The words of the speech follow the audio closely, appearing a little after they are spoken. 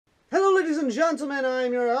Ladies and gentlemen,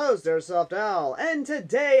 I'm your host, AirsoftAL, and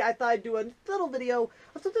today I thought I'd do a little video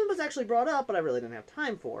of something that was actually brought up, but I really didn't have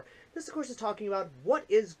time for. This, of course, is talking about what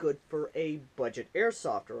is good for a budget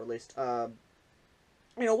airsoft, or at least,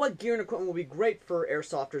 what gear and equipment will be great for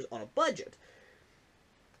airsofters on a budget.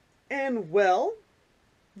 And, well,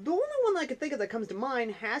 the only one I could think of that comes to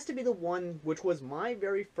mind has to be the one which was my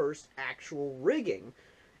very first actual rigging,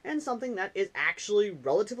 and something that is actually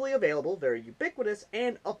relatively available, very ubiquitous,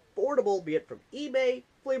 and affordable, be it from eBay,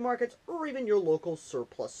 flea markets, or even your local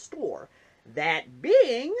surplus store. That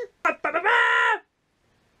being...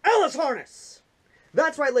 Alice harness!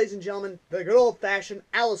 That's right, ladies and gentlemen, the good old-fashioned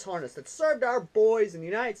Alice harness that served our boys in the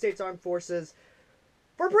United States Armed Forces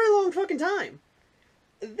for a pretty long fucking time.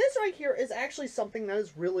 This right here is actually something that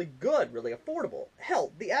is really good, really affordable.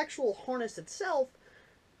 Hell, the actual harness itself,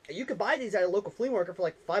 you could buy these at a local flea market for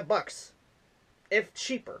like $5, if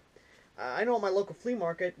cheaper. I know at my local flea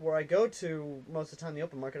market, where I go to most of the time, the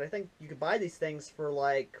open market, I think you could buy these things for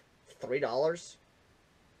like $3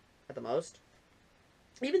 at the most.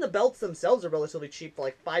 Even the belts themselves are relatively cheap for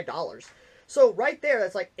like $5. So right there,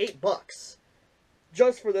 that's like $8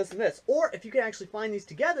 just for this and this. Or if you can actually find these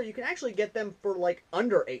together, you can actually get them for like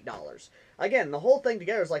under $8. Again, the whole thing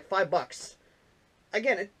together is like $5.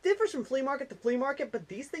 Again, it differs from flea market to flea market, but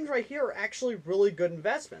these things right here are actually really good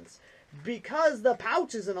investments because the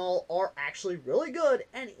pouches and all are actually really good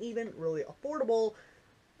and even really affordable,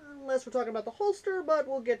 unless we're talking about the holster, but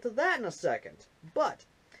we'll get to that in a second. But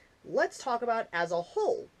let's talk about as a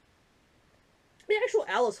whole. The actual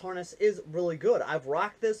Alice harness is really good. I've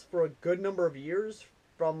rocked this for a good number of years,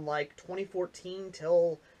 from like 2014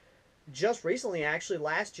 till just recently, actually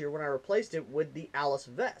last year, when I replaced it with the Alice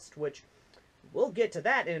vest, which we'll get to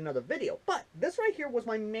that in another video. But this right here was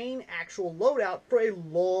my main actual loadout for a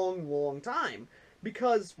long time.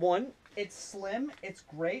 Because, one, it's slim, it's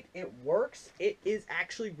great, it works, it is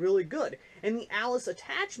actually really good. And the Alice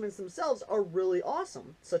attachments themselves are really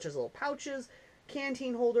awesome, such as little pouches,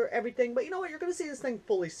 canteen holder, everything. But you know what? You're going to see this thing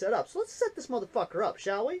fully set up. So let's set this motherfucker up,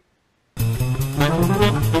 shall we?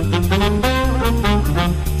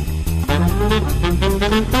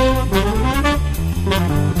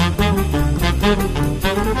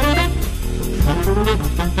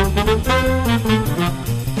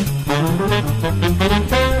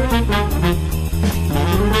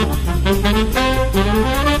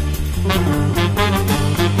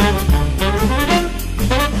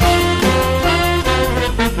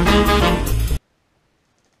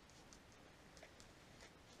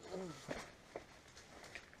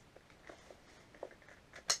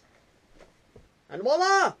 And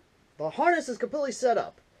voila! The harness is completely set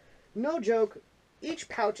up. No joke, each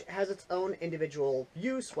pouch has its own individual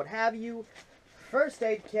use, what have you. First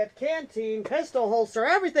aid kit, canteen, pistol holster,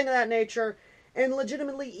 everything of that nature. And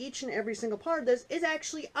legitimately, each and every single part of this is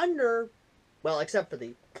actually under, well, except for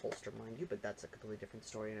the holster, mind you, but that's a completely different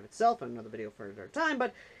story in of itself, and another video for another time.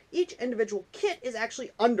 But each individual kit is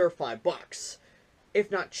actually under $5,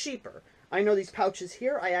 if not cheaper. I know these pouches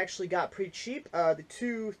here I actually got pretty cheap. The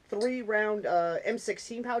 2-3 round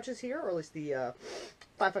M16 pouches here, or at least the 5.56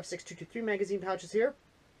 223 magazine pouches here.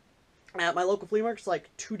 At my local flea market, it's like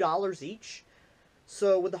 $2 each.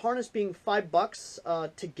 So with the harness being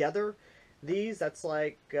 $5 together, that's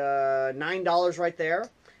like $9 right there.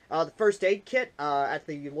 The first aid kit at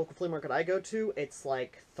the local flea market I go to, it's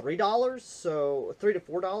like $3, so $3 to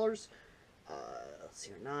 $4. Let's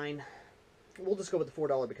see here, 9. We'll just go with the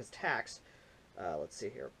 $4 because tax. Let's see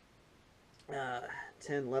here.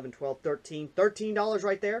 10, 11, 12, 13. $13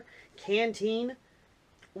 right there. Canteen.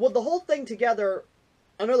 Well, the whole thing together,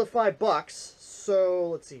 another $5. So,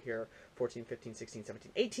 let's see here. 14, 15, 16,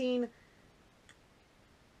 17, 18.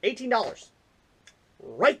 $18.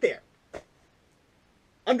 Right there.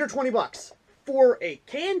 Under $20 for a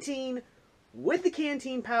canteen with the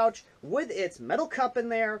canteen pouch, with its metal cup in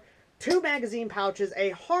there, 2 magazine pouches, a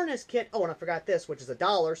harness kit. Oh, and I forgot this, which is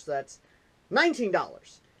 $1, so that's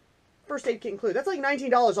 $19. First aid kit included. That's like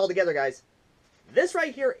 $19 altogether, guys. This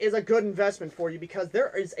right here is a good investment for you because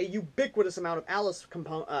there is a ubiquitous amount of Alice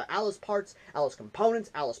parts, Alice components,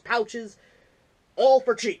 Alice pouches, all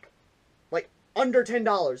for cheap. Like under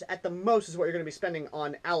 $10 at the most is what you're going to be spending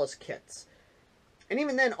on Alice kits. And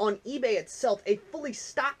even then, on eBay itself, a fully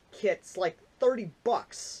stocked kit's like $30.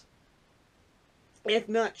 If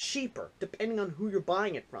not cheaper, depending on who you're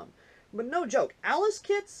buying it from. But no joke, Alice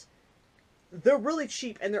kits, they're really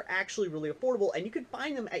cheap and they're actually really affordable, and you can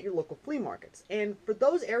find them at your local flea markets. And for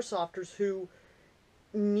those airsofters who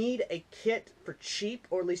need a kit for cheap,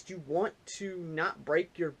 or at least you want to not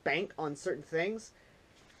break your bank on certain things,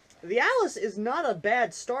 The Alice is not a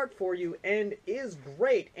bad start for you and is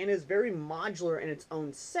great and is very modular in its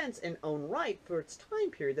own sense and own right for its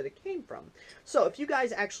time period that it came from. So if you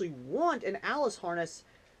guys actually want an Alice harness,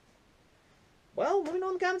 well, let me know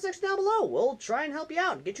in the comment section down below. We'll try and help you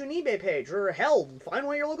out. Get you an eBay page, or hell, find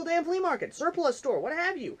one at your local damn flea market, surplus store, what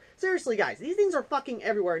have you. Seriously, guys, these things are fucking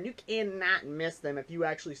everywhere, and you cannot miss them if you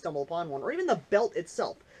actually stumble upon one. Or even the belt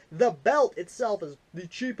itself. The belt itself is the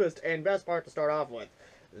cheapest and best part to start off with.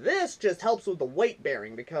 This just helps with the weight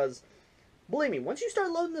bearing, because, believe me, once you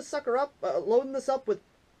start loading this sucker up, with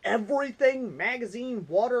everything, magazine,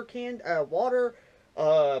 water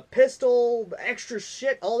pistol, extra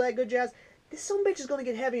shit, all that good jazz, this sumbitch is going to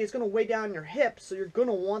get heavy. It's going to weigh down your hips, so you're going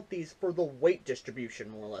to want these for the weight distribution,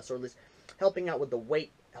 more or less, or at least helping out with the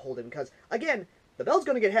weight holding, because, again, the belt's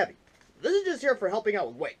going to get heavy. This is just here for helping out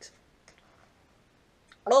with weight.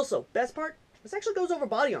 Also, best part, this actually goes over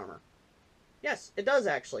body armor. Yes, it does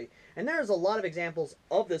actually, and there's a lot of examples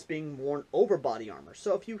of this being worn over body armor.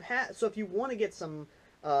 So if you want to get some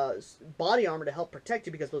body armor to help protect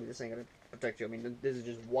you, because believe me, this ain't gonna protect you. I mean, this is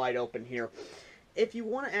just wide open here. If you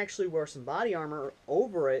want to actually wear some body armor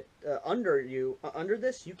over it, under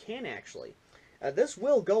this, you can actually. This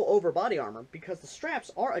will go over body armor because the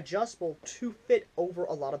straps are adjustable to fit over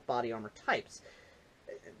a lot of body armor types.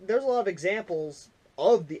 There's a lot of examples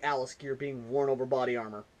of the Alice gear being worn over body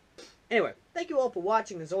armor. Anyway, thank you all for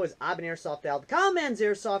watching. As always, I've been AirsoftAL, the common man's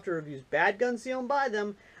airsoft who reviews bad guns, so you don't buy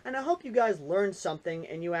them. And I hope you guys learned something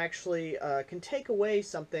and you actually can take away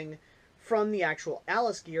something from the actual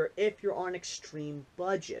Alice gear if you're on an extreme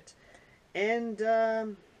budget. And,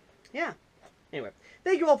 yeah. Anyway,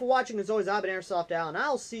 thank you all for watching. As always, I've been AirsoftAL, and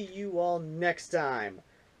I'll see you all next time.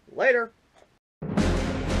 Later.